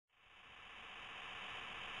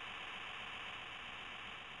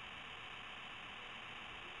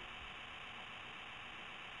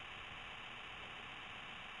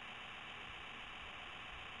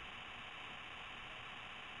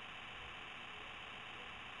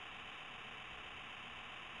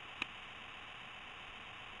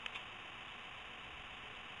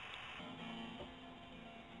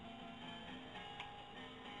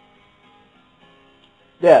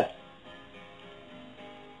Dad.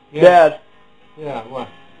 Yeah. Dad. Yeah, what?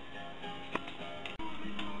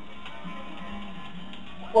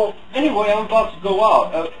 Well, anyway, I'm about to go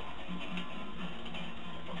out.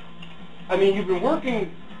 I mean, you've been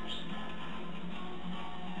working...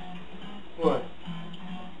 What?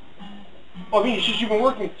 Well, I mean, it's just you've been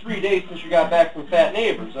working 3 days since you got back from Fat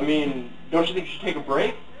Neighbors. I mean, don't you think you should take a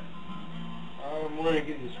break? I'm going to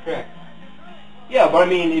get this track. Yeah, but I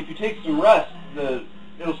mean, if you take some rest,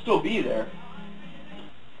 it'll still be there.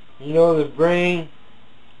 You know, the brain,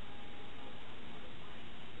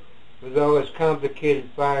 with all its complicated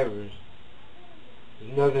fibers,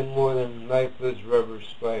 is nothing more than lifeless rubber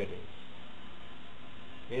spiders.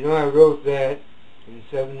 You know, I wrote that in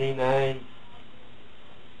 '79,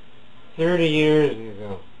 30 years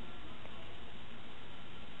ago.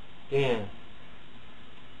 Damn. A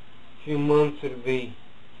few months it'll be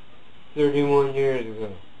 31 years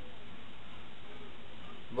ago.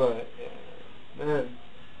 But, man,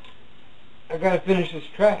 I gotta finish this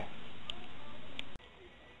track.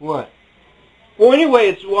 What? Well,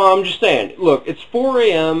 anyway, I'm just saying, look, it's 4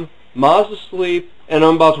 a.m., Ma's asleep, and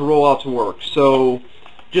I'm about to roll out to work. So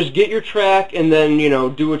just get your track and then, you know,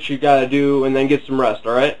 do what you gotta do and then get some rest,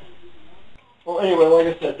 alright? Well, anyway, like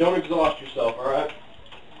I said, don't exhaust yourself, alright?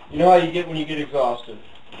 You know how you get when you get exhausted.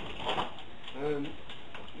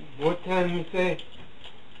 What time you say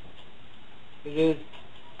it is?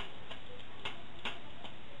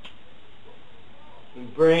 The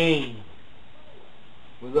brain,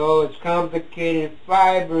 with all its complicated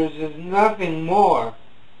fibers, is nothing more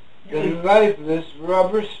than lifeless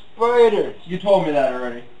rubber spiders. You told me that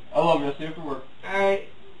already. I love you. I'll see you after work.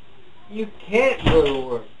 You can't go to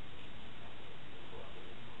work.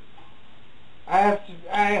 I have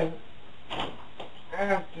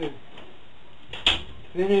to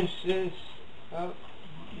finish this up.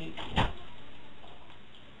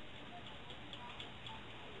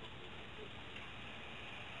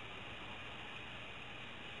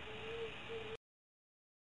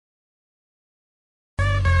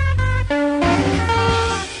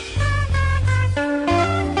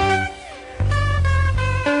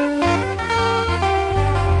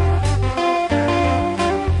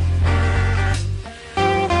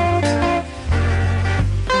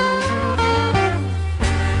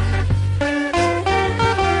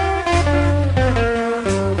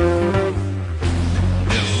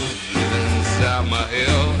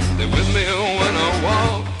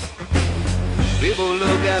 People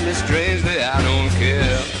look at me strangely, I don't care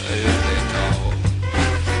if they talk.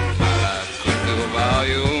 My life could fill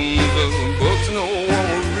volumes of books no one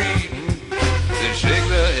would read. They shake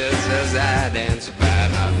their heads as I dance by,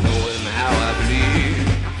 not knowing how I bleed.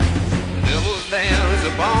 The devil's dance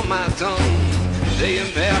upon my tongue, they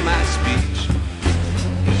impair my speech.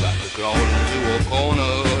 If I could crawl into a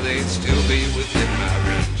corner, they'd still be within my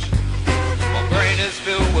reach. My brain is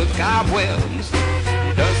filled with cobwebs,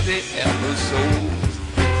 dusty episodes.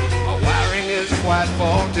 My wiring is quite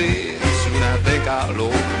faulty, soon I think I'll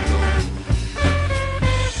overdose.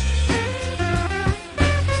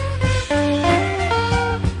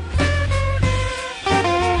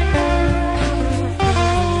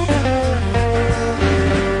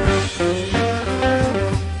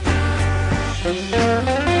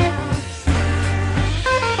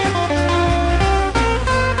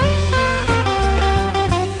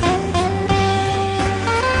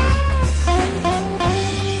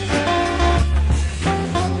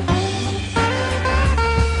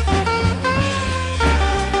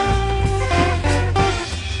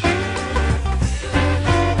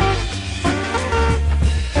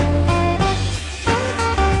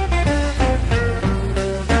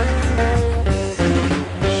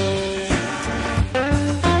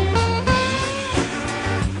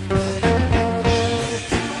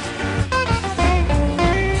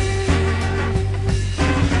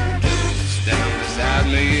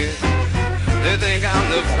 They think I'm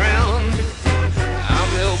the friend, I'm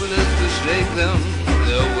helpless to shake them,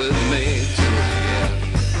 they're with me to the end.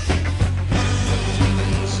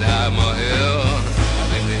 Inside my head, I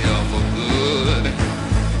think they're here for good.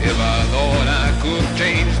 If I thought I could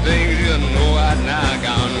change things, you know I'd knock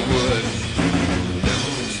on wood.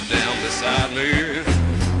 Devil's down beside me,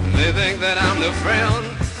 they think that I'm the friend,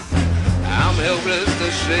 I'm helpless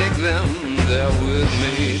to shake them, they're with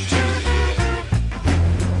me to the end.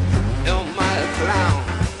 Clown,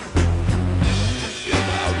 am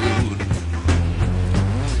I rude?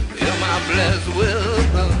 Am I blessed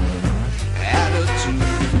with an attitude?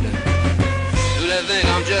 Do they think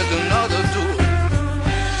I'm just another tool?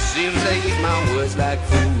 Seems they eat my words like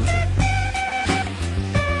food.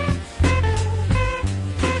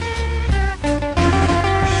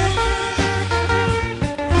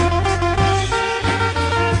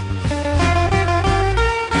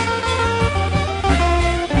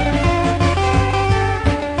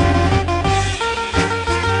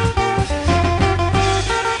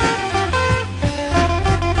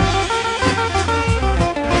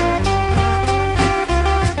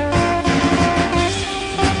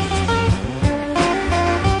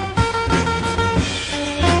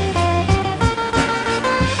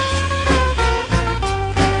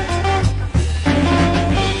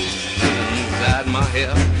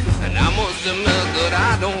 hair. And I must admit that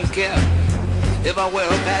I don't care if I wear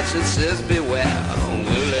a patch that says beware.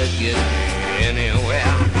 Will it get me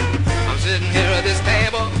anywhere? I'm sitting here at this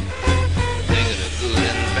table, thinking of good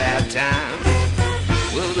and bad times.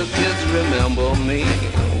 Will the kids remember me?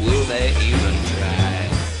 Will they even try?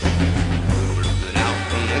 But now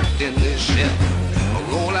connecting this ship, a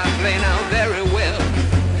role I play now very well.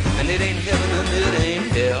 And it ain't heaven and it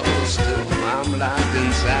ain't hell. Still I'm locked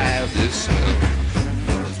inside this cell.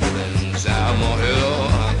 Inside my head,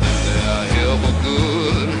 I think they are here for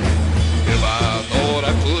good. If I thought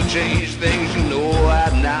I could change things, you know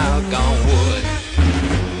I'd knock on wood.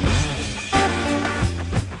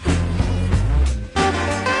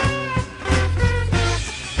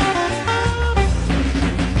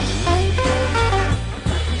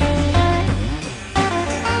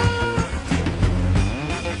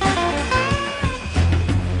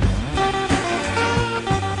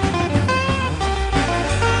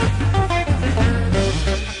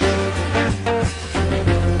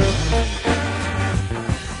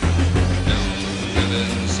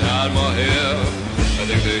 My hair, I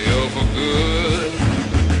think they're here for good.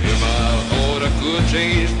 If I thought I could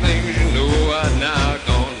change